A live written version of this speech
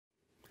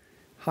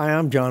Hi,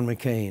 I'm John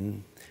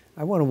McCain.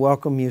 I want to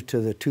welcome you to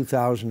the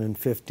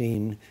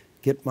 2015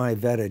 Get My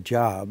Vet a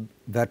Job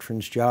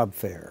Veterans Job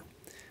Fair,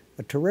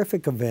 a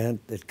terrific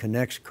event that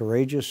connects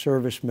courageous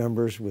service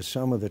members with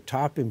some of the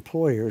top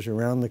employers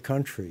around the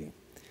country.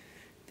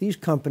 These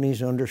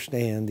companies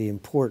understand the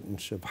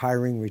importance of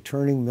hiring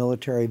returning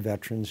military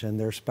veterans and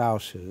their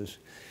spouses,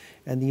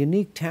 and the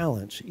unique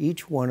talents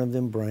each one of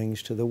them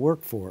brings to the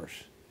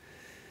workforce.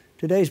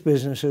 Today's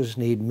businesses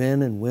need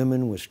men and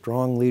women with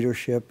strong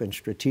leadership and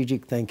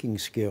strategic thinking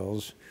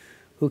skills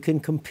who can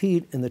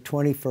compete in the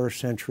 21st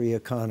century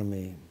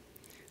economy.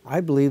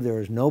 I believe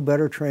there is no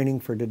better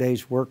training for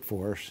today's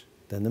workforce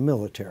than the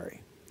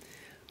military.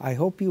 I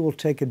hope you will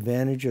take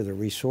advantage of the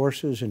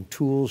resources and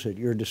tools at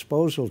your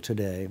disposal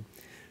today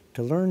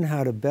to learn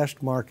how to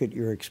best market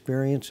your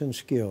experience and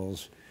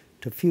skills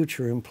to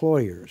future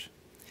employers.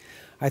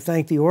 I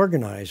thank the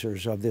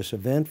organizers of this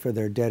event for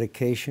their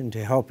dedication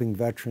to helping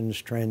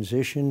veterans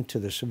transition to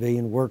the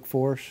civilian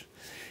workforce,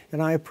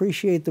 and I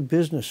appreciate the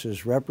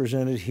businesses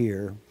represented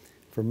here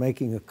for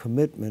making a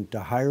commitment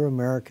to hire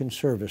American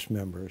service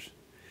members.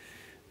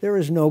 There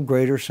is no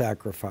greater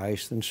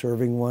sacrifice than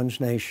serving one's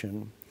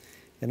nation,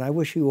 and I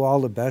wish you all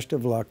the best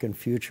of luck and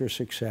future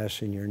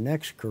success in your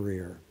next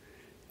career.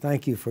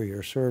 Thank you for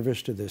your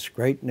service to this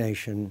great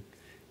nation,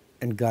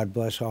 and God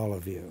bless all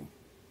of you.